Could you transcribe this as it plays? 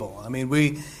I mean,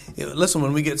 listen,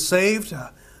 when we get saved,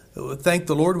 thank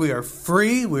the Lord, we are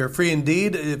free. We are free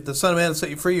indeed. If the Son of Man has set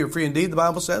you free, you're free indeed, the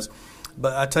Bible says.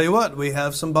 But I tell you what, we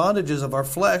have some bondages of our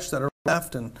flesh that are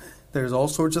left, and there's all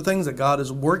sorts of things that God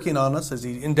is working on us as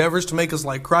He endeavors to make us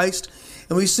like Christ.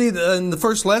 And we see in the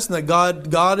first lesson that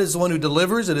God is the one who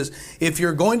delivers. It is, if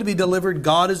you're going to be delivered,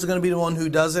 God is going to be the one who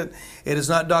does it. It is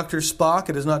not Dr. Spock.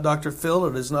 It is not Dr. Phil.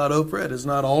 It is not Oprah. It is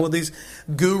not all of these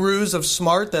gurus of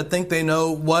smart that think they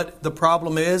know what the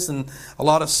problem is and a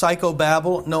lot of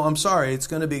psychobabble. No, I'm sorry. It's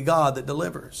going to be God that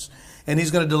delivers. And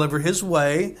He's going to deliver His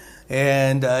way,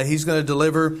 and He's going to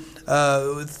deliver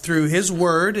through His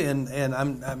Word. And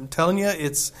I'm telling you,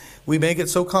 we make it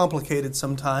so complicated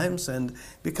sometimes, and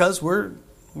because we're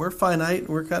finite,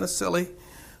 we're kind of silly,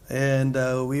 and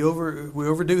we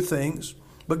overdo things.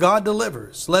 But God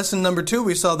delivers. Lesson number 2,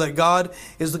 we saw that God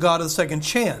is the God of the second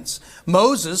chance.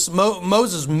 Moses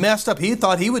messed up. He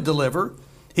thought he would deliver.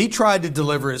 He tried to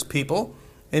deliver his people,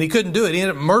 and he couldn't do it. He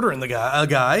ended up murdering a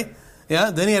guy. Yeah,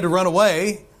 then he had to run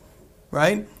away,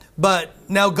 right? But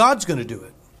now God's going to do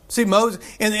it. See, Moses,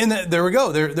 and there we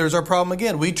go. There's our problem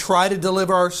again. We try to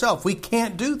deliver ourselves. We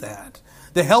can't do that.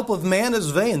 The help of man is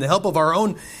vain. The help of our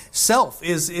own self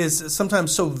is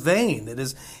sometimes so vain. It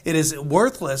is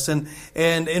worthless, and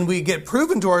we get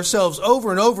proven to ourselves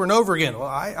over and over and over again. Well,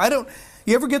 I don't.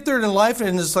 You ever get there in life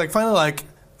and it's like finally like,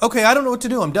 okay, I don't know what to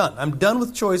do. I'm done. I'm done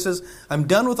with choices. I'm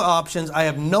done with options. I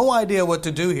have no idea what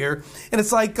to do here. And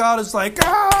it's like God is like,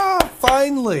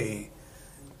 finally.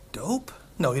 Dope?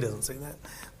 No, He doesn't say that.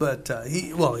 But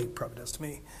He probably does to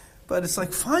me. But it's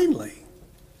like, finally.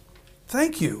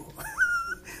 Thank you.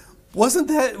 Wasn't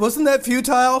that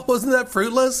futile? Wasn't that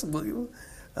fruitless?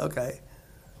 Okay.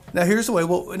 Now here's the way.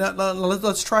 Well,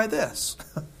 let's try this.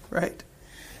 Right?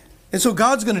 And so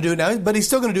God's going to do it now, but He's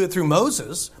still going to do it through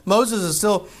Moses. Moses is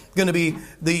still going to be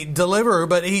the deliverer,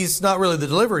 but he's not really the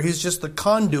deliverer. He's just the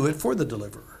conduit for the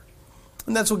deliverer.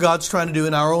 And that's what God's trying to do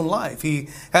in our own life. We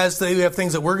have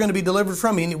things that we're going to be delivered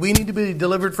from. We need to be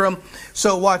delivered from.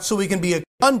 So we can be a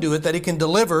conduit that He can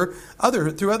deliver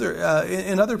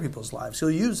in other people's lives.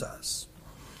 He'll use us.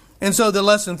 And so the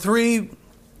lesson 3,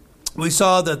 we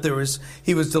saw that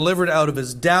he was delivered out of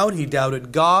his doubt. He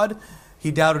doubted God. He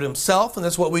doubted himself, and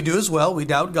that's what we do as well. We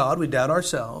doubt God, we doubt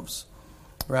ourselves,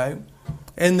 right?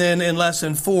 And then in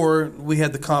lesson 4, we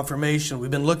had the confirmation. We've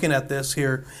been looking at this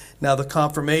here now, the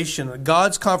confirmation,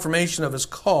 God's confirmation of His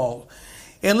call.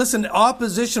 And listen,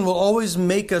 opposition will always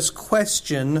make us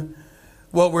question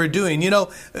what we're doing. You know,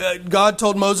 God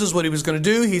told Moses what He was going to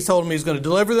do. He told him He's going to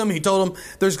deliver them. He told him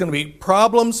there's going to be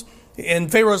problems.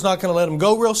 And Pharaoh's not going to let him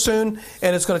go real soon,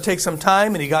 and it's going to take some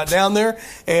time. And he got down there,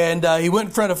 and he went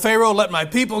in front of Pharaoh, let my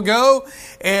people go.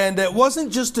 And it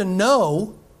wasn't just a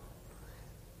no.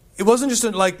 It wasn't just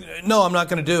no, I'm not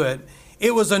going to do it.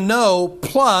 It was a no,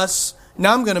 plus,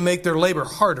 now I'm going to make their labor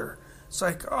harder. It's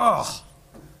like,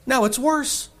 now it's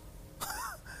worse.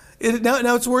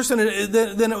 Now it's worse than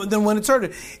when it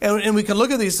started. And we can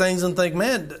look at these things and think,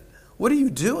 man, what are you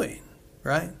doing,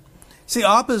 right? See,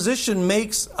 opposition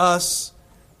makes us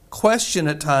question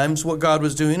at times what God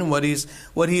was doing and what He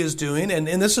is doing. And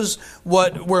this is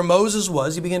where Moses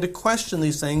was. He began to question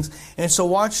these things. And so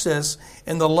watch this.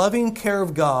 In the loving care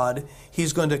of God,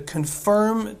 He's going to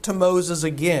confirm to Moses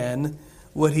again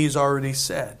what He's already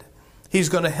said. He's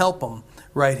going to help him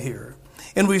right here.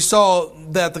 And we saw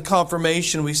that the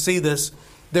confirmation, we see this,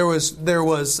 there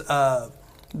was a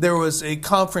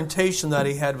confrontation that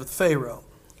he had with Pharaoh.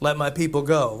 Let my people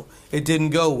go. It didn't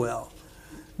go well.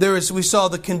 We saw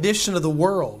the condition of the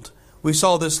world. We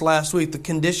saw this last week, the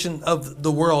condition of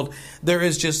the world. There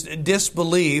is just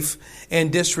disbelief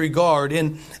and disregard.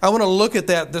 And I want to look at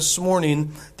that this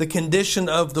morning, the condition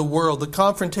of the world, the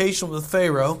confrontation with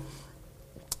Pharaoh.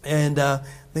 And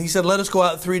he said, let us go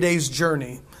out 3 days'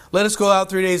 journey. Let us go out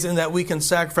 3 days in that we can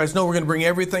sacrifice. No, we're going to bring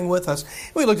everything with us.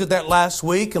 We looked at that last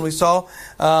week, and we saw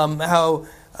how...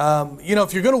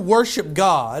 if you're going to worship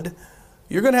God,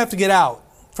 you're going to have to get out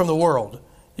from the world.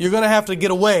 You're going to have to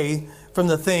get away from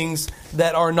the things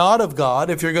that are not of God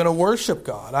if you're going to worship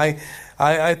God.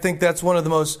 I think that's one of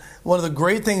the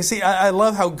great things. See, I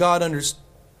love how God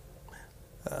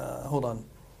hold on.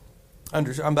 I'm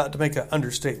about to make an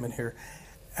understatement here.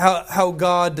 How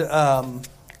God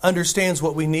understands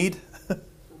what we need,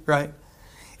 right?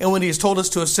 And when He has told us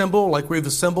to assemble, like we've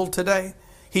assembled today,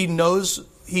 He knows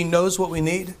what we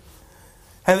need.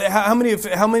 How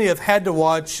many have had to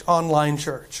watch online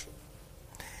church?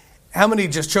 How many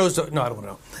just chose to? No, I don't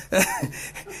know.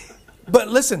 But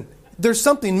listen, there's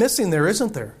something missing there,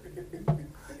 isn't there?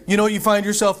 You know what you find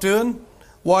yourself doing?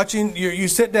 watching, you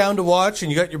sit down to watch,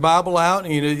 and you got your Bible out,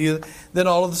 and then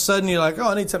all of a sudden you're like, oh,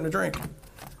 I need something to drink.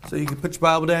 So you can put your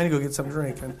Bible down, you go get something to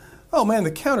drink. And, oh man,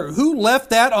 the counter, who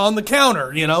left that on the counter?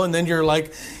 And then you're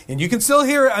like, and you can still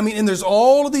hear it. And there's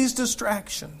all of these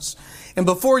distractions. And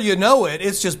before you know it,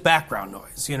 it's just background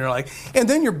noise. And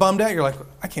then you're bummed out. You're like,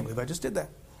 I can't believe I just did that.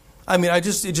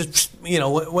 It just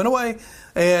went away.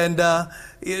 And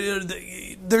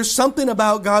there's something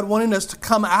about God wanting us to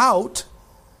come out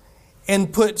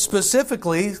and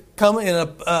come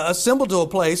and assemble to a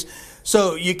place.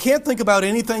 So you can't think about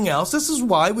anything else. This is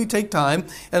why we take time.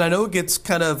 And I know it gets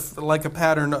kind of like a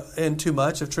pattern and too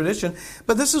much of tradition.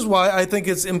 But this is why I think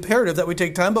it's imperative that we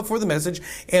take time before the message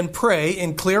and pray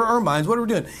and clear our minds. What are we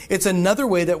doing? It's another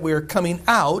way that we're coming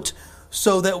out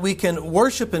so that we can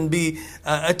worship and be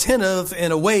attentive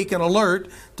and awake and alert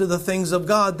to the things of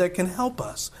God that can help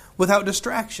us without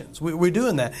distractions. We're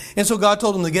doing that. And so God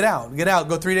told them to get out,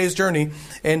 go 3 days journey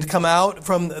and come out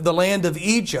from the land of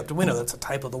Egypt. We know that's a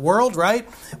type of the world, right?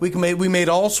 We made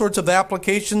all sorts of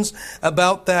applications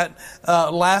about that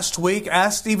last week,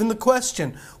 asked even the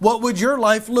question, what would your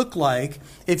life look like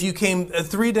if you came a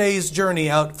 3 days journey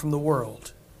out from the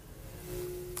world?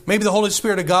 Maybe the Holy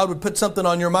Spirit of God would put something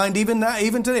on your mind even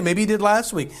today. Maybe He did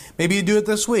last week. Maybe you do it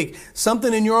this week.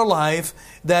 Something in your life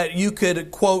that you could,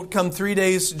 quote, come 3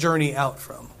 days journey out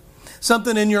from.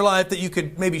 Something in your life that you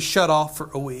could maybe shut off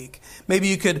for a week. Maybe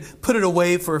you could put it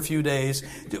away for a few days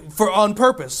on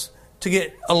purpose to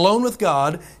get alone with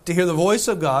God, to hear the voice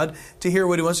of God, to hear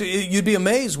what He wants to. You'd be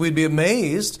amazed. We'd be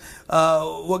amazed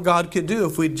what God could do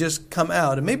if we'd just come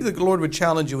out. And maybe the Lord would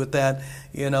challenge you with that.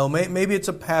 Maybe it's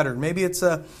a pattern. Maybe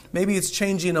it's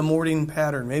changing a morning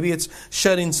pattern. Maybe it's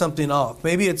shutting something off.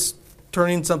 Maybe it's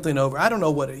turning something over. I don't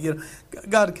know what.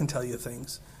 God can tell you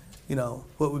things.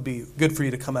 What would be good for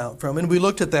you to come out from. And we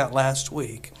looked at that last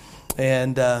week,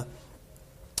 and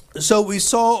so we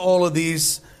saw all of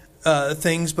these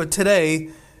things, but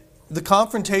today, the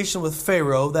confrontation with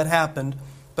Pharaoh, that happened.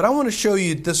 But I want to show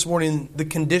you this morning the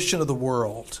condition of the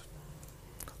world.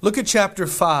 Look at chapter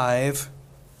 5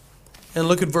 and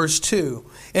look at verse 2.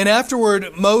 And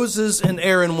afterward Moses and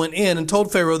Aaron went in and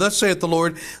told Pharaoh, Thus saith the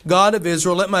Lord, God of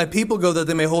Israel, let my people go that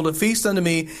they may hold a feast unto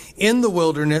me in the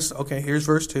wilderness. Okay, here's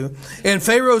verse 2. And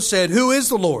Pharaoh said, Who is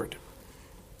the Lord,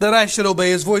 that I should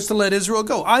obey His voice to let Israel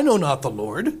go? I know not the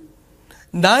Lord,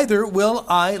 neither will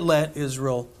I let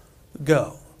Israel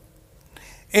go.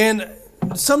 And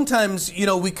sometimes,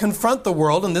 we confront the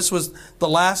world, and this was the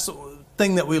last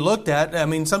thing that we looked at.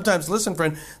 Sometimes, listen,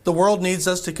 friend, the world needs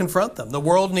us to confront them. The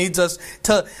world needs us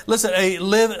to,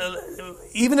 live,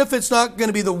 even if it's not going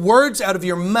to be the words out of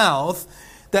your mouth,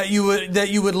 that you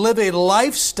would live a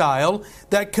lifestyle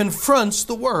that confronts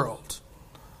the world.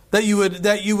 That you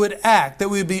would act, that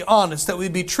we would be honest, that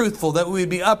we'd be truthful, that we would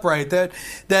be upright, that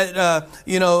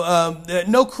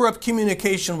no corrupt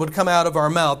communication would come out of our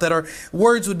mouth, that our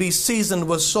words would be seasoned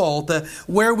with salt, that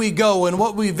where we go and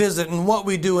what we visit and what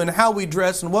we do and how we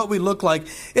dress and what we look like,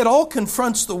 it all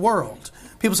confronts the world.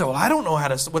 People say, well, I don't know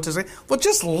what to say. Well,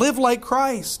 just live like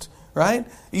Christ, right?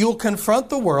 You'll confront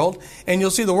the world and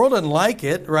you'll see the world doesn't like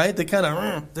it, right? They kind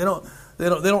of, they don't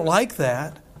like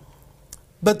that.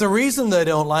 But the reason they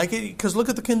don't like it, because look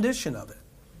at the condition of it,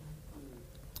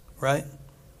 right?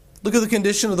 Look at the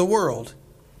condition of the world.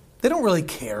 They don't really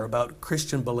care about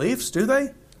Christian beliefs, do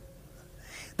they?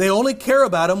 They only care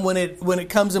about them when it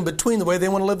comes in between the way they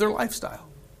want to live their lifestyle.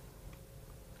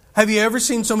 Have you ever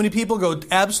seen so many people go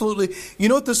absolutely? You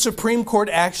know what the Supreme Court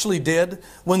actually did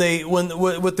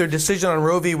with their decision on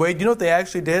Roe v. Wade? You know what they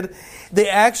actually did? They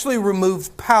actually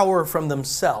removed power from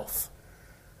themselves.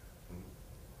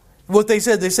 What they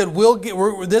said this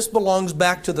belongs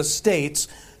back to the states,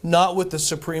 not with the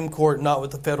Supreme Court, not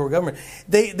with the federal government.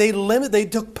 They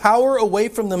took power away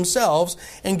from themselves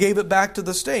and gave it back to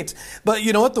the states. But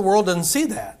you know what? The world doesn't see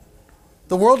that.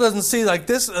 The world doesn't see like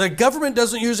this. The government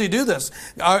doesn't usually do this.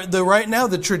 Right now,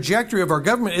 the trajectory of our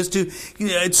government is to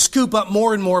scoop up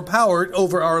more and more power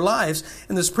over our lives.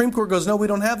 And the Supreme Court goes, no, we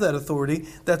don't have that authority.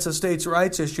 That's a states'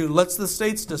 rights issue. Let's the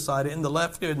states decide it. And the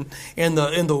left and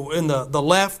the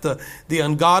left, the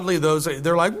ungodly,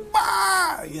 they're like,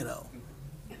 bah,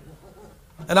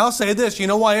 And I'll say this: you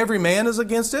know why every man is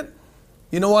against it?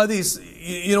 You know why these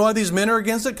men are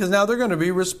against it? Because now they're going to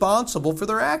be responsible for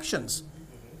their actions.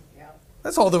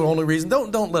 That's all the only reason.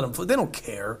 Don't let them. They don't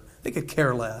care. They could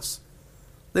care less.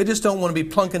 They just don't want to be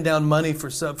plunking down money for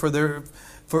their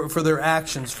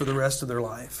actions for the rest of their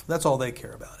life. That's all they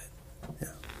care about it. Yeah.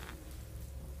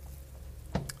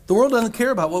 The world doesn't care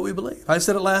about what we believe. I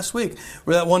said it last week,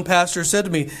 where that one pastor said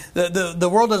to me, the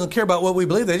world doesn't care about what we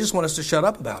believe. They just want us to shut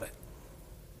up about it.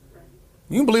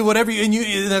 You can believe whatever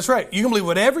that's right. You can believe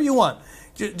whatever you want.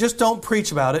 Just don't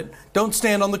preach about it. Don't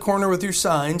stand on the corner with your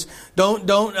signs. Don't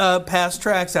pass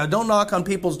tracts out. Don't knock on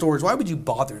people's doors. Why would you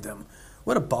bother them?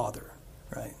 What a bother,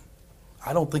 right?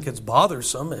 I don't think it's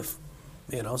bothersome if,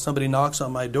 somebody knocks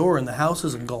on my door and the house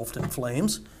is engulfed in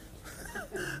flames.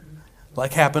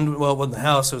 Like happened, when the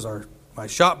house was my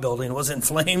shop building was in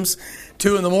flames,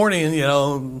 2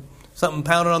 a.m, something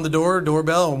pounded on the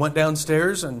doorbell, and went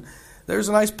downstairs, and there's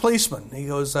a nice policeman. He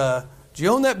goes, do you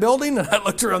own that building? And I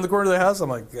looked around the corner of the house. I'm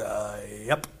like,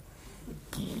 yep.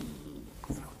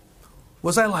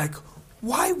 Was I like,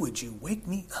 why would you wake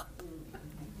me up?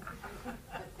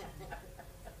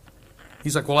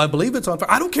 He's like, well, I believe it's on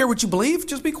fire. I don't care what you believe.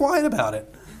 Just be quiet about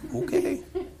it. Okay.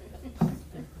 No,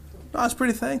 I was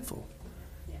pretty thankful.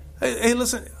 Hey,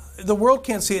 listen, the world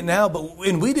can't see it now,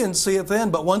 and we didn't see it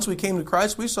then, but once we came to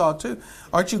Christ, we saw it too.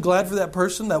 Aren't you glad for that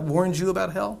person that warned you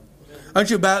about hell? Aren't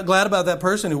you glad about that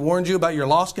person who warned you about your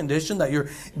lost condition, that you're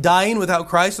dying without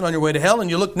Christ and on your way to hell,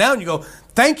 and you look now and you go,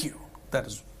 thank you.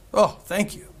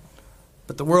 Thank you.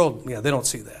 But the world, they don't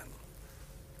see that.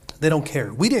 They don't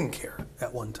care. We didn't care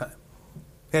at one time.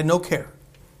 We had no care,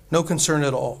 no concern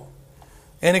at all.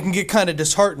 And it can get kind of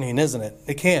disheartening, isn't it?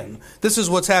 It can. This is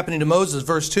what's happening to Moses,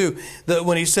 verse 2,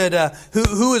 when he said,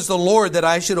 who is the Lord that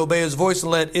I should obey his voice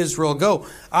and let Israel go?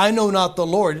 I know not the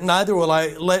Lord, neither will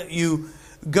I let you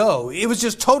go. It was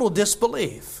just total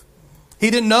disbelief. He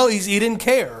didn't know, he didn't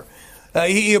care.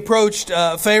 He approached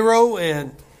Pharaoh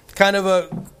and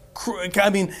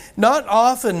not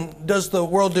often does the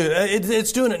world do it.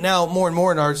 It's doing it now more and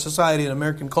more in our society and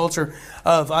American culture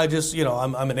of, I'm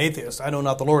an atheist. I know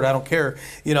not the Lord. I don't care,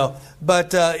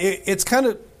 But it's kind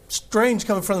of strange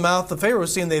coming from the mouth of Pharaoh,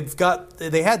 seeing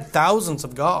they had thousands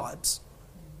of gods,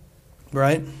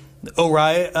 right?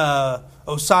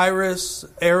 Osiris,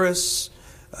 Eris,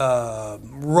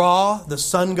 Ra, the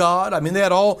sun god. They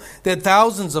had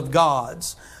thousands of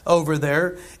gods over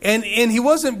there, and he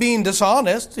wasn't being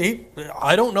dishonest.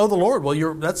 I don't know the Lord.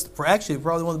 Well, that's actually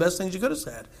probably one of the best things you could have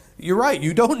said. You're right.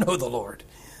 You don't know the Lord.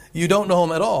 You don't know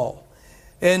him at all,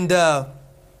 and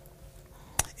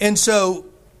so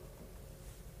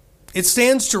it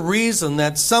stands to reason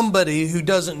that somebody who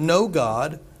doesn't know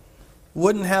God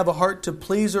wouldn't have a heart to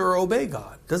please or obey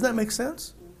God. Doesn't that make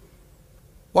sense?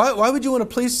 Why would you want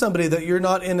to please somebody that you're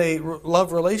not in a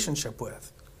love relationship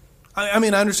with? I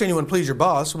understand you want to please your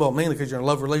boss, well, mainly because you're in a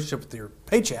love relationship with your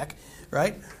paycheck,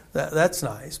 right? That's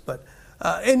nice, but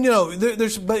but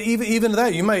even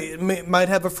that, you might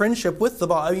have a friendship with the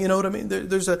boss. You know what I mean?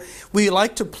 We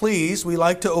like to please, we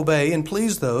like to obey and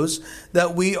please those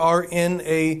that we are in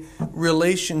a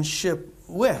relationship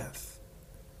with.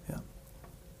 Yeah,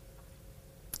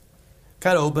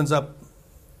 kind of opens up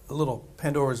a little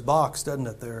Pandora's box, doesn't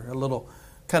it? There, a little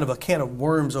kind of a can of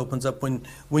worms opens up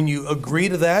when you agree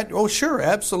to that. Oh, sure,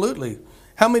 absolutely.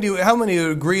 How many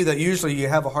agree that usually you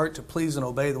have a heart to please and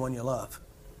obey the one you love?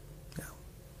 Yeah.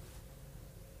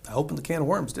 I opened the can of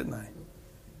worms, didn't I?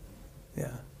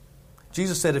 Yeah.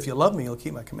 Jesus said, "If you love me, you'll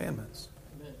keep my commandments."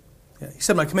 Amen. Yeah. He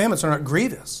said, "My commandments are not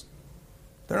grievous.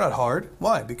 They're not hard."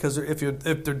 Why? Because if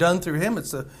they're done through Him,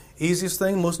 it's the easiest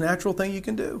thing, most natural thing you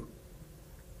can do.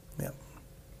 Yeah.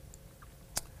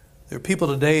 There are people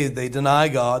today, they deny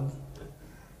God.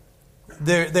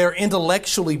 They're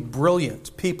intellectually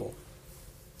brilliant people.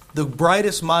 The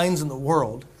brightest minds in the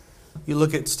world. You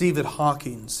look at Stephen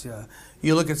Hawking.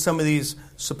 You look at some of these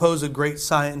supposed great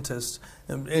scientists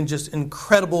and just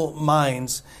incredible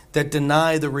minds that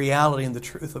deny the reality and the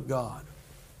truth of God.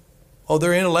 Oh,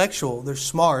 they're intellectual. They're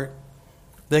smart.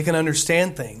 They can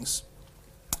understand things.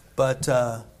 But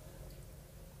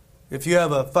if you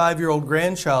have a 5-year-old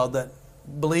grandchild that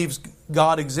believes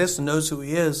God exists and knows who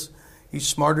He is, he's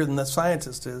smarter than the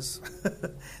scientist is.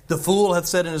 The fool hath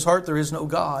said in his heart, there is no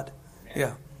God.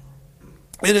 Yeah.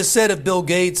 It is said of Bill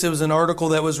Gates, it was an article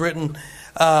that was written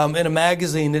in a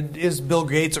magazine, is Bill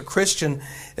Gates a Christian?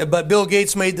 But Bill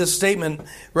Gates made this statement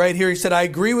right here. He said, "I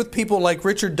agree with people like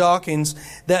Richard Dawkins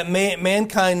that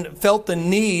mankind felt the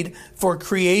need for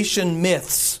creation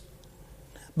myths.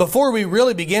 Before we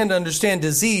really began to understand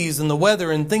disease and the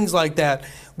weather and things like that,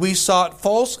 we sought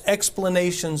false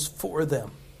explanations for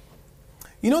them."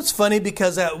 You know, it's funny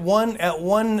because at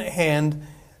one hand,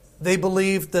 they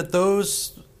believed that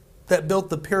those that built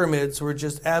the pyramids were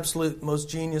just absolute most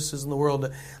geniuses in the world.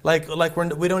 Like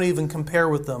we don't even compare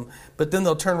with them. But then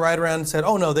they'll turn right around and say,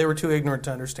 "Oh no, they were too ignorant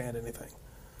to understand anything."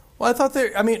 Well, I thought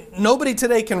nobody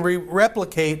today can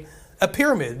replicate a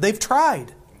pyramid. They've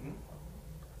tried.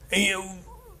 And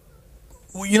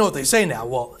you know what they say now?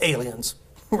 Well, aliens,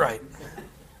 right?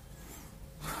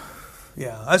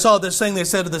 Yeah, I saw this thing. They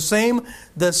said the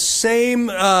same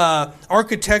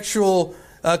architectural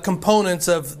components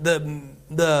of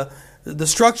the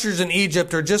structures in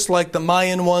Egypt are just like the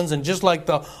Mayan ones, and just like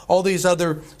all these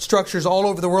other structures all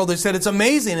over the world. They said it's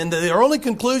amazing, and their only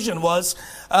conclusion was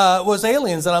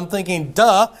aliens. And I'm thinking,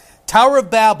 duh. Tower of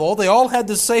Babel, they all had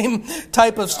the same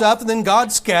type of stuff, and then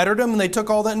God scattered them, and they took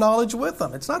all that knowledge with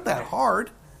them. It's not that hard.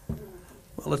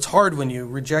 Well, it's hard when you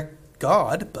reject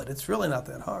God, but it's really not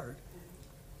that hard.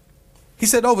 He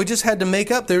said, we just had to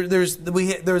make up. There's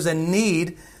a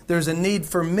need. There's a need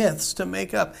for myths to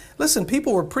make up. Listen,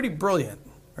 people were pretty brilliant,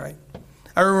 right?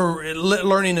 I remember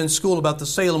learning in school about the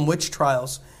Salem witch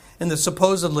trials, and the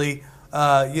supposedly,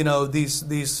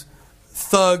 these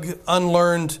thug,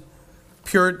 unlearned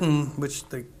Puritan, which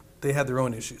they had their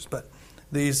own issues, but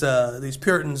these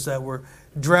Puritans that were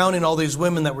drowning all these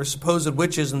women that were supposed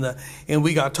witches, and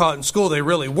we got taught in school they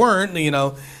really weren't.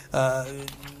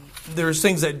 There's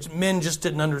things that men just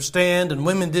didn't understand and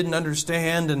women didn't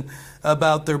understand, and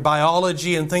about their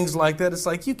biology and things like that. It's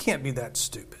like, you can't be that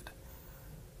stupid.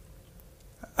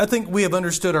 I think we have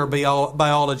understood our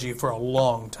biology for a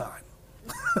long time.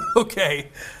 Okay.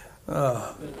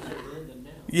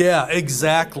 Yeah,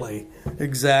 exactly.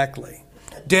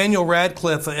 Daniel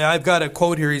Radcliffe, I've got a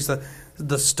quote here. He's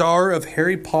the star of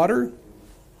Harry Potter.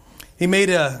 He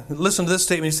listen to this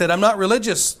statement. He said, "I'm not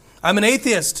religious. I'm an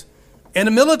atheist, and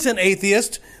a militant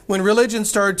atheist when religion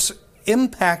starts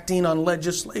impacting on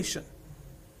legislation."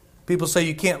 People say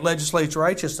you can't legislate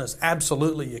righteousness.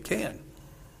 Absolutely you can.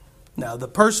 Now, the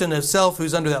person himself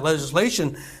who's under that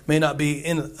legislation may not be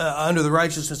under the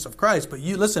righteousness of Christ, but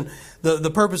you listen,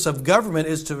 the purpose of government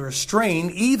is to restrain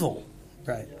evil.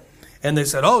 Right. And they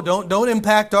said, don't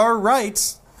impact our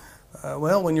rights.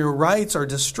 Well, when your rights are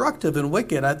destructive and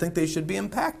wicked, I think they should be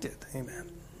impacted. Amen.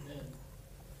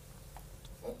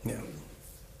 Yeah.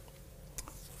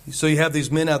 So you have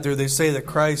these men out there, they say that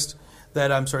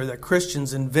that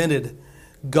Christians invented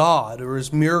God or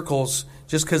His miracles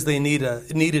just because they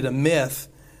needed a myth.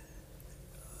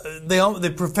 They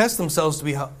profess themselves to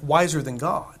be wiser than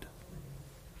God.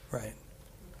 Right.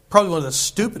 Probably one of the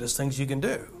stupidest things you can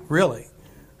do, really.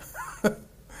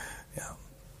 Yeah.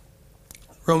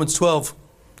 Romans 12,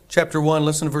 chapter 1,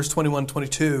 listen to verse 21,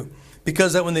 22.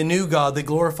 Because that when they knew God, they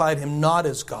glorified Him not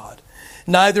as God.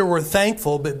 Neither were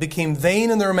thankful, but became vain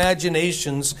in their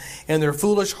imaginations, and their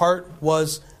foolish heart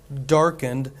was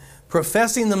darkened.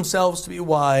 Professing themselves to be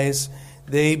wise,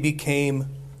 they became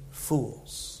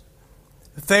fools.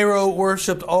 Pharaoh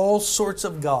worshipped all sorts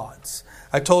of gods.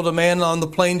 I told a man on the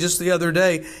plane just the other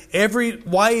day,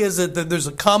 why is it that there's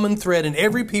a common thread in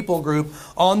every people group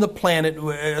on the planet,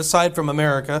 aside from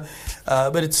America,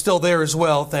 but it's still there as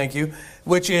well, thank you,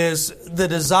 which is the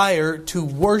desire to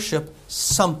worship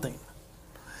something.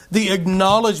 The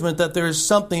acknowledgement that there is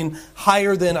something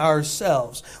higher than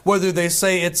ourselves. Whether they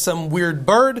say it's some weird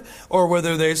bird, or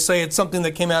whether they say it's something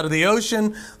that came out of the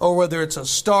ocean, or whether it's a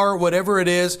star, whatever it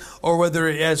is, or whether,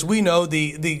 as we know,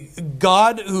 the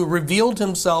God who revealed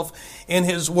Himself in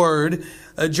His Word,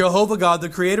 Jehovah God, the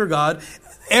Creator God,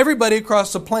 everybody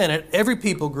across the planet, every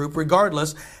people group,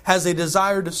 regardless, has a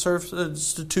desire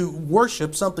to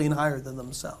worship something higher than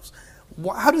themselves.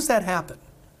 How does that happen?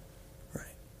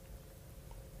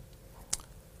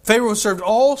 Pharaoh served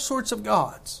all sorts of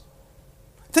gods.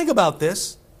 Think about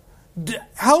this.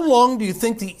 How long do you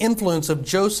think the influence of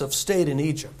Joseph stayed in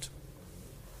Egypt?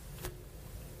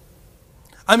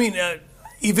 I mean,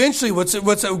 eventually,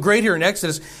 what's so great here in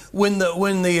Exodus, when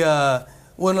the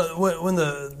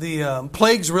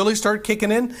plagues really start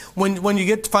kicking in, when you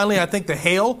get to finally, I think, the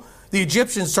hail, the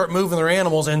Egyptians start moving their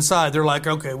animals inside. They're like,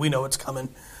 okay, we know it's coming.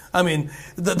 I mean,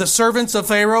 the servants of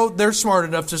Pharaoh, they're smart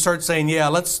enough to start saying, yeah,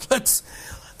 let's.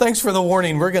 Thanks for the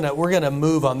warning. We're gonna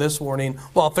move on this warning.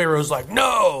 While Pharaoh's like,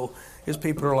 no. His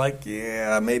people are like,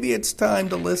 yeah, maybe it's time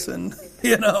to listen.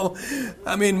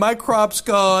 I mean, my crop's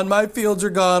gone, my fields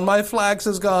are gone, my flax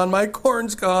is gone, my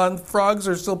corn's gone, frogs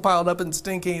are still piled up and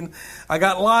stinking. I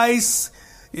got lice.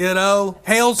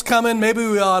 Hail's coming. Maybe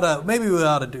we ought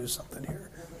to do something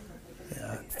here.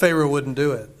 Yeah, Pharaoh wouldn't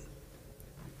do it.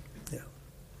 Yeah.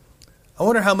 I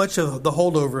wonder how much of the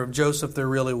holdover of Joseph there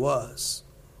really was.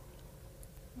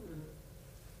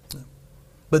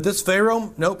 But this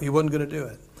Pharaoh, nope, he wasn't going to do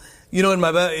it.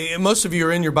 Most of you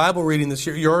are in your Bible reading this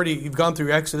year. You've gone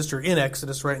through Exodus. You're in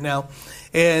Exodus right now,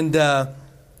 and I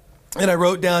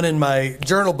wrote down in my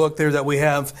journal book there that we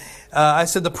have. I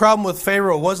said the problem with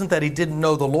Pharaoh wasn't that he didn't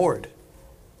know the Lord.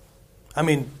 I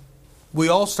mean, we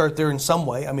all start there in some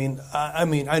way. I mean,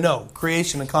 I know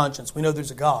creation and conscience. We know there's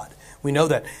a God. We know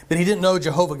that, but he didn't know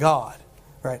Jehovah God,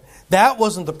 right? That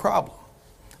wasn't the problem.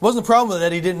 Wasn't the problem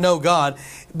that he didn't know God,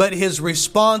 but his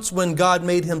response when God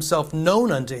made himself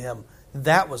known unto him.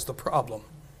 That was the problem.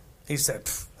 He said,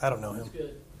 I don't know him.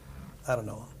 I don't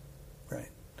know him. Right.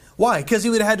 Why? Because he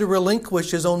would have had to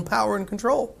relinquish his own power and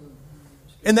control.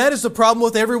 And that is the problem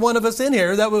with every one of us in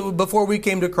here that before we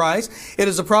came to Christ. It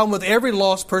is a problem with every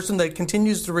lost person that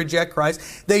continues to reject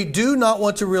Christ. They do not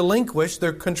want to relinquish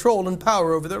their control and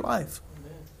power over their life.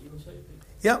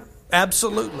 Yeah,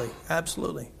 absolutely.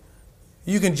 Absolutely.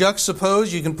 You can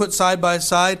juxtapose, you can put side by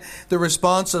side the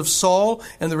response of Saul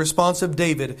and the response of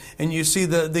David. And you see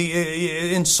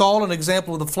in Saul an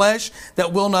example of the flesh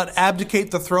that will not abdicate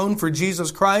the throne for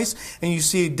Jesus Christ. And you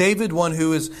see David, one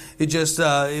who was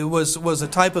a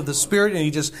type of the Spirit, and he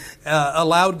just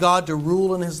allowed God to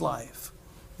rule in his life.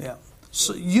 Yeah.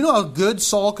 So you know how good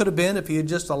Saul could have been if he had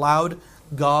just allowed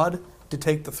God to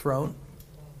take the throne?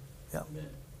 Yeah.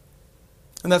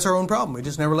 And that's our own problem. We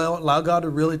just never allow God to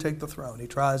really take the throne. He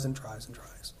tries and tries and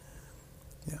tries.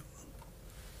 Yeah.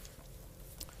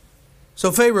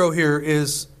 So Pharaoh here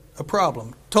is a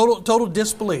problem. Total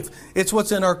disbelief. It's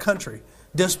what's in our country.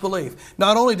 Disbelief.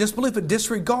 Not only disbelief, but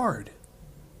disregard.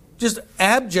 Just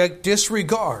abject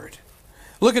disregard.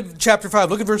 Look at chapter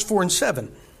 5. Look at verse 4 and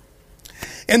 7.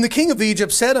 And the king of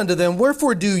Egypt said unto them,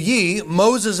 Wherefore do ye,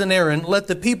 Moses and Aaron, let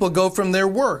the people go from their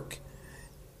work?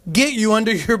 Get you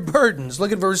under your burdens.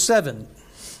 Look at verse 7.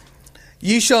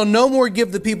 Ye shall no more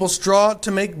give the people straw to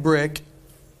make brick.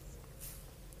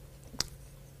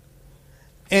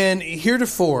 And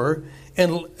heretofore,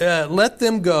 and let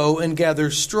them go and gather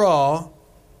straw.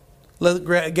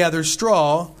 Gather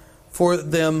straw for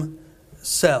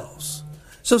themselves.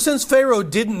 So since Pharaoh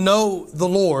didn't know the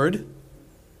Lord,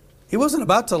 he wasn't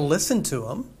about to listen to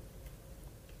him.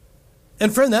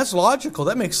 And friend, that's logical.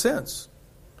 That makes sense.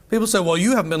 People say, well,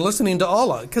 you haven't been listening to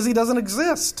Allah, because He doesn't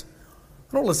exist.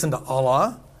 I don't listen to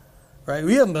Allah, right?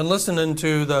 We haven't been listening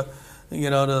to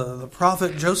the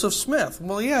prophet Joseph Smith.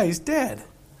 Well, yeah, he's dead.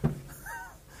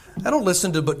 I don't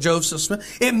listen to Joseph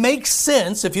Smith. It makes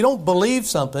sense if you don't believe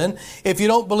something, if you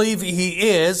don't believe He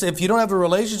is, if you don't have a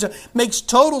relationship, it makes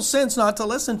total sense not to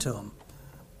listen to Him.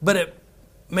 But it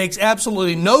makes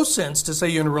absolutely no sense to say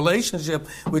you're in a relationship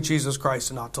with Jesus Christ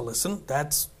and not to listen.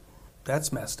 That's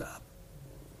messed up.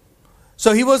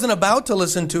 So he wasn't about to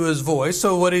listen to his voice.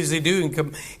 So what does he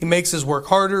do? He makes his work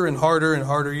harder and harder and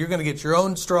harder. You're going to get your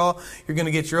own straw. You're going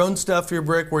to get your own stuff for your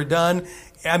brick. We're done.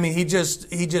 I mean, he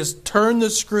just turned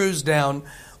the screws down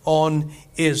on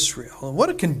Israel. What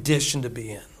a condition to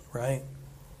be in, right?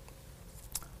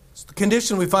 It's the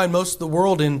condition we find most of the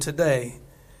world in today.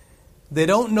 They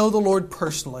don't know the Lord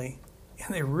personally,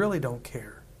 and they really don't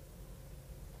care.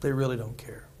 They really don't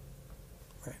care.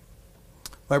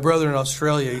 My brother in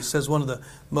Australia, he says one of the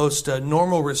most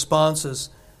normal responses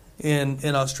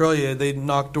in Australia, they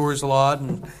knock doors a lot,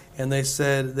 and they just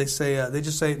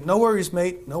say, no worries,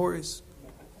 mate, no worries.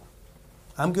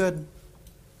 I'm good.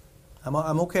 I'm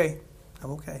okay.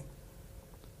 I'm okay.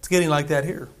 It's getting like that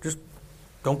here. Just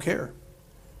don't care.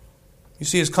 You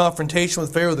see his confrontation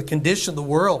with Pharaoh, the condition of the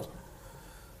world.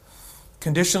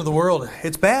 Condition of the world.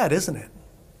 It's bad, isn't it?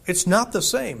 It's not the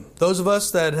same. Those of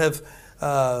us that have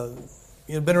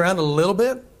been around a little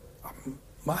bit,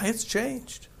 it's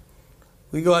changed.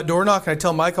 We go out door knocking. I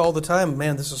tell Mike all the time,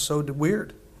 man, this is so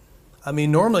weird. I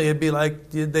mean, normally it'd be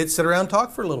like they'd sit around and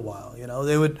talk for a little while.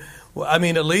 They would.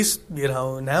 At least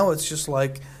now it's just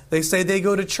like they say they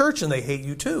go to church and they hate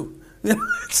you too.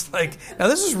 It's like, now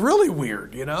this is really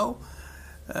weird.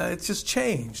 It's just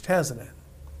changed, hasn't it?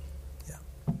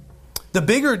 The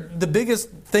biggest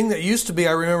thing that used to be,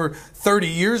 I remember 30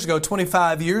 years ago,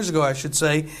 25 years ago, I should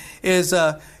say, is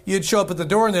you'd show up at the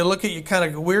door and they'd look at you kind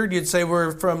of weird. You'd say,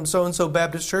 we're from so-and-so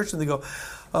Baptist Church. And they go,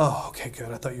 oh, okay, good.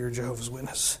 I thought you were a Jehovah's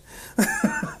Witness.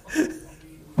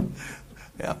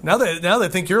 Yeah. Now they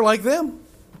think you're like them.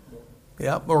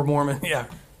 Yeah. Or Mormon. Yeah.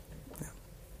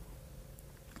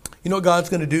 You know what God's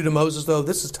going to do to Moses, though?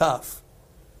 This is tough.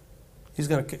 He's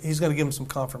going to give him some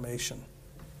confirmation.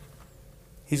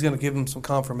 He's going to give him some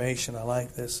confirmation. I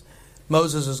like this.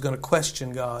 Moses is going to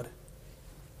question God.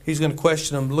 He's going to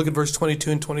question him. Look at verse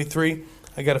 22 and 23.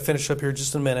 I got to finish up here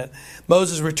just a minute.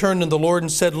 Moses returned to the Lord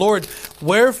and said, Lord,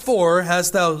 wherefore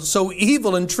hast thou so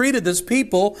evil entreated this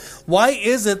people? Why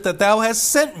is it that thou hast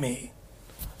sent me?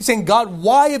 He's saying, God,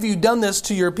 why have you done this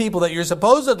to your people that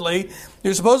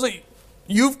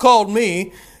you've called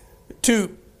me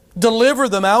to deliver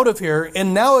them out of here?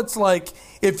 And now it's like,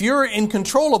 if you're in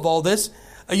control of all this,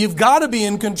 you've got to be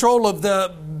in control of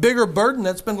the bigger burden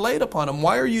that's been laid upon them.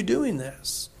 Why are you doing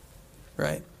this?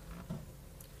 Right?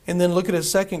 And then look at his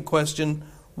second question.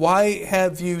 Why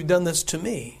have you done this to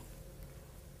me?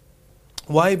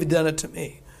 Why have you done it to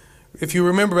me? If you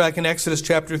remember back in Exodus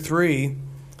chapter 3,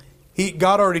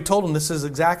 God already told him this is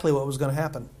exactly what was going to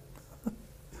happen.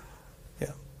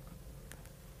 Yeah.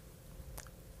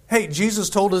 Hey, Jesus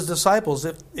told his disciples,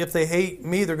 if they hate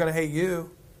me, they're going to hate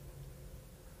you.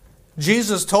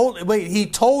 He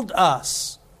told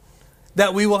us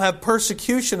that we will have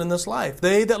persecution in this life.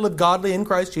 They that live godly in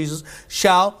Christ Jesus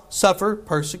shall suffer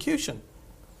persecution.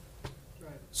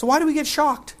 So why do we get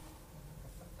shocked?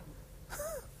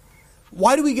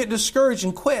 Why do we get discouraged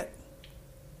and quit?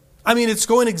 I mean, it's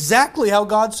going exactly how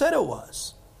God said it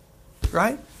was.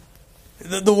 Right?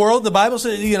 The world, the Bible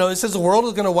says, it says the world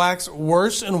is going to wax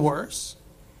worse and worse.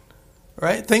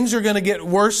 Right? Things are going to get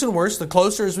worse and worse the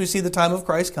closer as we see the time of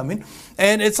Christ coming.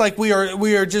 And it's like we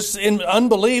are just in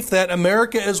unbelief that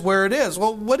America is where it is.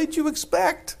 Well, what did you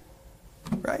expect?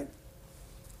 Right?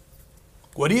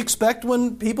 What do you expect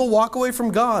when people walk away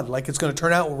from God? Like it's going to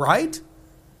turn out right?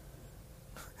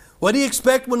 What do you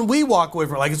expect when we walk away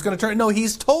from it? Like it's going to turn... No,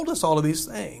 He's told us all of these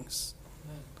things.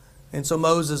 And so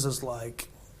Moses is like,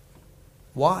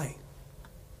 why?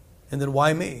 And then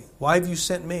why me? Why have you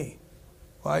sent me?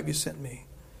 Why have you sent me?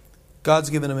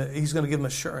 God's given him, He's going to give him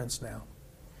assurance now.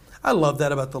 I love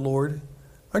that about the Lord.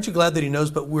 Aren't you glad that He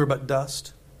knows we're but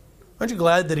dust? Aren't you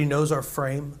glad that He knows our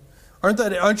frame?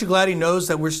 Aren't you glad He knows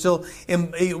that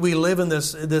we live in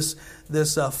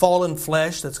this fallen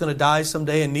flesh that's going to die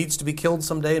someday and needs to be killed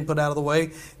someday and put out of the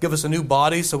way? Give us a new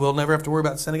body so we'll never have to worry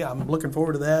about sinning. I'm looking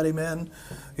forward to that. Amen.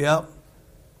 Yeah.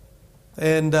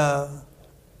 And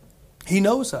He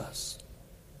knows us.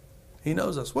 He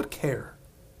knows us. What care?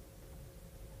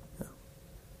 Yeah.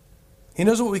 He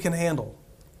knows what we can handle.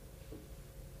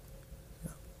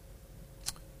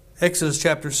 Exodus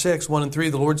chapter 6, 1 and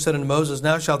 3, the Lord said unto Moses,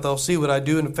 Now shalt thou see what I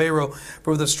do unto Pharaoh,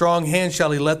 for with a strong hand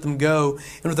shall he let them go,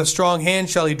 and with a strong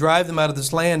hand shall he drive them out of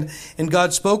this land. And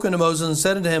God spoke unto Moses and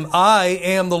said unto him, I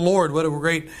am the Lord. What a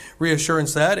great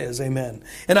reassurance that is. Amen.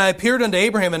 And I appeared unto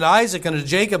Abraham and Isaac and unto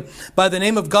Jacob by the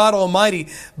name of God Almighty,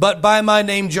 but by my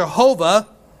name Jehovah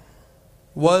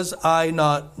was I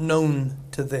not known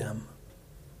to them.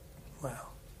 Wow.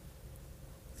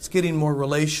 It's getting more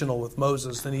relational with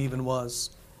Moses than he even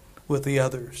was with the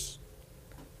others.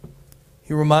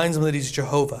 He reminds them that He's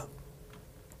Jehovah.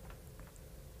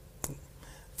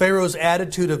 Pharaoh's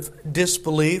attitude of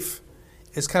disbelief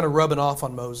is kind of rubbing off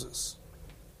on Moses.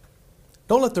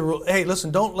 Don't let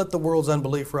the world's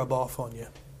unbelief rub off on you.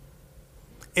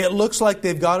 It looks like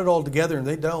they've got it all together and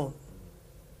they don't.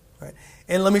 Right?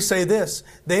 And let me say this,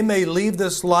 they may leave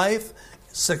this life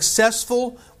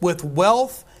successful with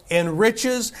wealth and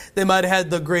riches. They might have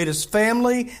had the greatest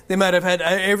family. They might have had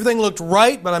everything looked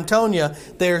right, but I'm telling you,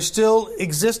 they are still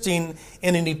existing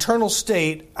in an eternal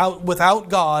state without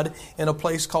God in a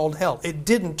place called hell. It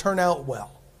didn't turn out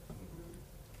well.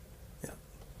 Yeah.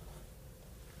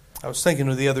 I was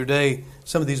thinking the other day,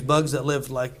 some of these bugs that live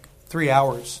like 3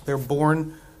 hours. They're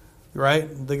born, right?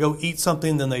 They go eat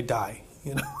something, then they die.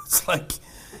 It's like,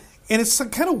 and it's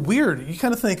kind of weird. You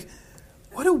kind of think,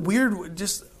 what a weird,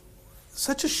 just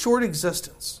such a short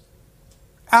existence.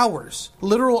 Hours,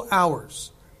 literal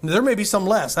hours. There may be some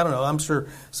less. I don't know. I'm sure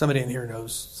somebody in here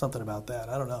knows something about that.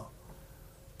 I don't know.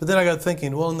 But then I got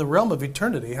thinking, well, in the realm of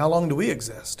eternity, how long do we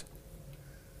exist?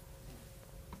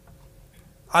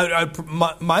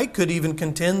 Mike could even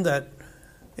contend that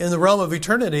in the realm of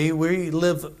eternity, we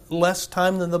live less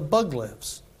time than the bug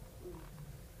lives.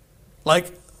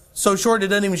 Like, so short it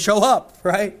doesn't even show up,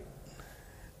 right?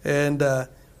 And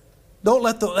don't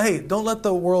let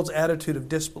the world's attitude of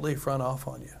disbelief run off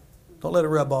on you. Don't let it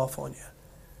rub off on you.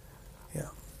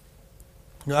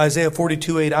 Yeah. Isaiah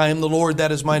 42:8, I am the Lord,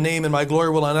 that is my name, and my glory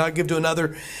will I not give to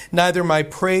another, neither my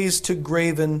praise to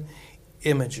graven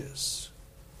images.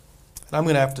 And I'm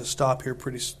going to have to stop here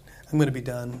I'm going to be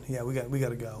done. Yeah, we got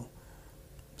to go.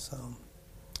 So,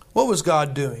 what was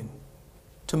God doing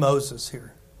to Moses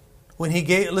here? When he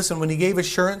gave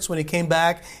assurance, when he came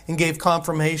back and gave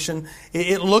confirmation,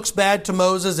 it looks bad to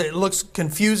Moses. It looks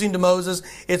confusing to Moses.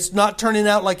 It's not turning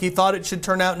out like he thought it should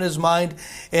turn out in his mind.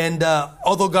 And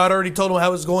although God already told him how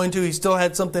it was going to, he still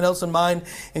had something else in mind.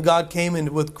 And God came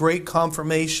in with great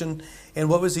confirmation. And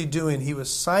what was He doing? He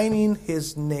was signing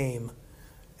His name,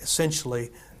 essentially,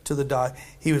 to the document.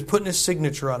 He was putting His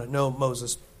signature on it. No,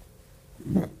 Moses,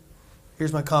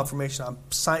 here's my confirmation. I'm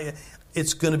signing.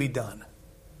 It's going to be done.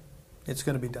 It's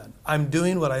going to be done. I'm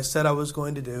doing what I said I was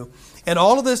going to do. And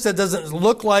all of this that doesn't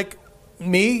look like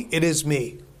me, it is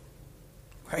me.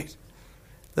 Right?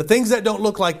 The things that don't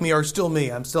look like me are still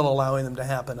me. I'm still allowing them to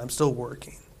happen. I'm still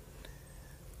working.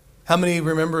 How many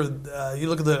remember, you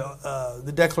look at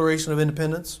the Declaration of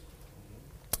Independence?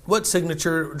 What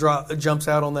signature jumps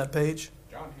out on that page?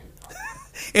 John Hancock.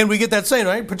 And we get that saying,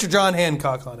 right? Put your John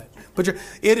Hancock on it.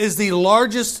 It is the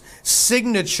largest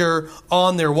signature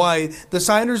on there. Why? The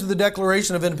signers of the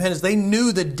Declaration of Independence, they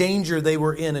knew the danger they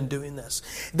were in doing this.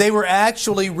 They were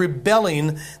actually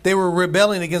rebelling. They were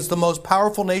rebelling against the most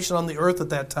powerful nation on the earth at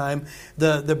that time,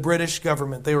 the British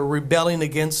government. They were rebelling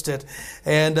against it.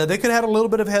 And they could have had a little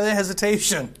bit of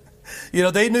hesitation. You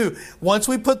know, they knew once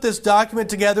we put this document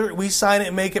together, we sign it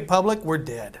and make it public, we're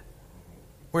dead.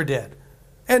 We're dead.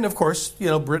 And of course, you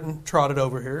know, Britain trotted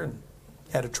over here and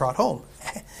had to trot home.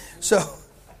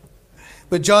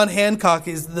 But John Hancock,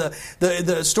 is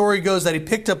the story goes that he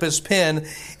picked up his pen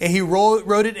and he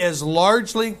wrote it as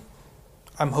largely,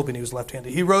 I'm hoping he was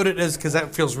left-handed. He wrote it as, because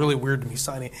that feels really weird to me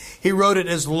signing. He wrote it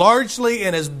as largely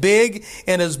and as big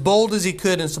and as bold as he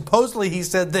could. And supposedly he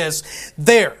said this,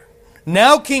 there,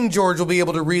 now King George will be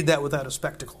able to read that without his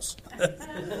spectacles.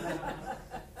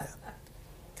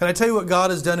 Can I tell you what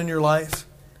God has done in your life?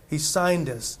 He signed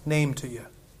his name to you.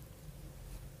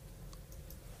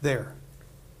 There.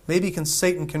 Maybe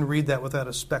Satan can read that without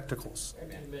his spectacles.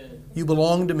 Amen. You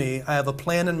belong to me. I have a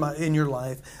plan in your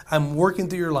life. I'm working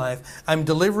through your life. I'm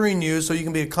delivering you so you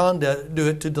can be a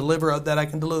conduit to deliver, that I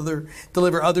can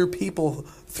deliver other people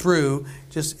through.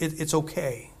 It's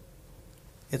okay.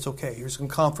 It's okay. Here's some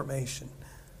confirmation.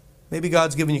 Maybe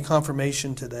God's giving you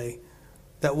confirmation today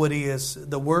that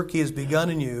the work He has begun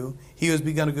in you, He who has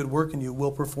begun a good work in you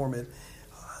will perform it.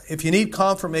 If you need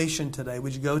confirmation today,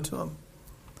 would you go to Him?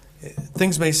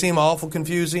 Things may seem awful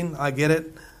confusing. I get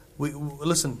it.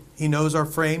 Listen, He knows our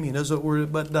frame. He knows what we're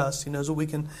but dust. He knows what we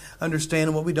can understand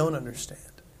and what we don't understand.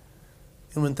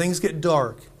 And when things get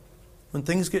dark,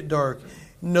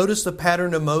 notice the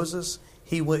pattern of Moses.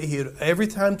 He would, every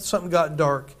time something got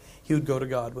dark, he would go to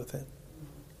God with it.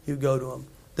 He would go to Him.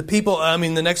 The people,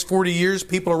 the next 40 years,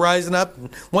 people are rising up and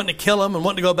wanting to kill him and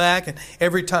wanting to go back. And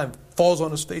every time, falls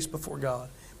on his face before God,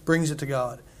 brings it to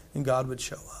God, and God would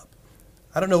show up.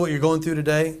 I don't know what you're going through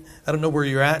today. I don't know where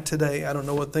you're at today. I don't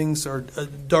know what things are,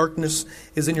 darkness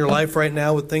is in your life right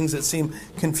now with things that seem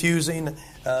confusing.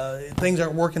 Things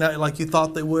aren't working out like you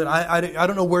thought they would. I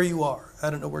don't know where you are. I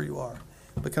don't know where you are.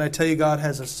 But can I tell you, God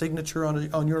has a signature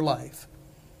on your life.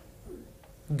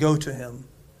 Go to Him.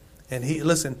 And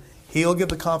He'll give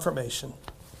the confirmation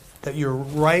that you're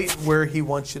right where He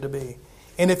wants you to be.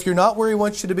 And if you're not where He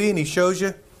wants you to be and He shows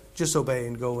you, just obey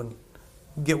and go and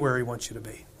get where He wants you to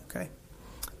be. Okay?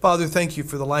 Father, thank You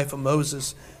for the life of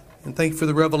Moses. And thank You for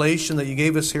the revelation that You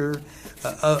gave us here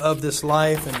of this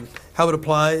life and how it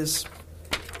applies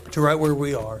to right where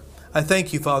we are. I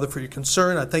thank You, Father, for Your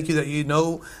concern. I thank You that You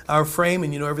know our frame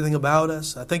and You know everything about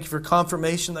us. I thank You for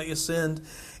confirmation that You send.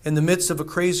 In the midst of a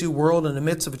crazy world, in the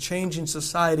midst of a changing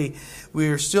society, we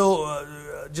are still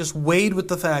just weighed with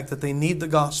the fact that they need the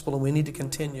gospel and we need to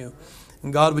continue.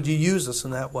 And God, would You use us in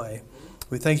that way?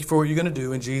 We thank You for what You're going to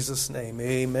do in Jesus' name.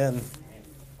 Amen.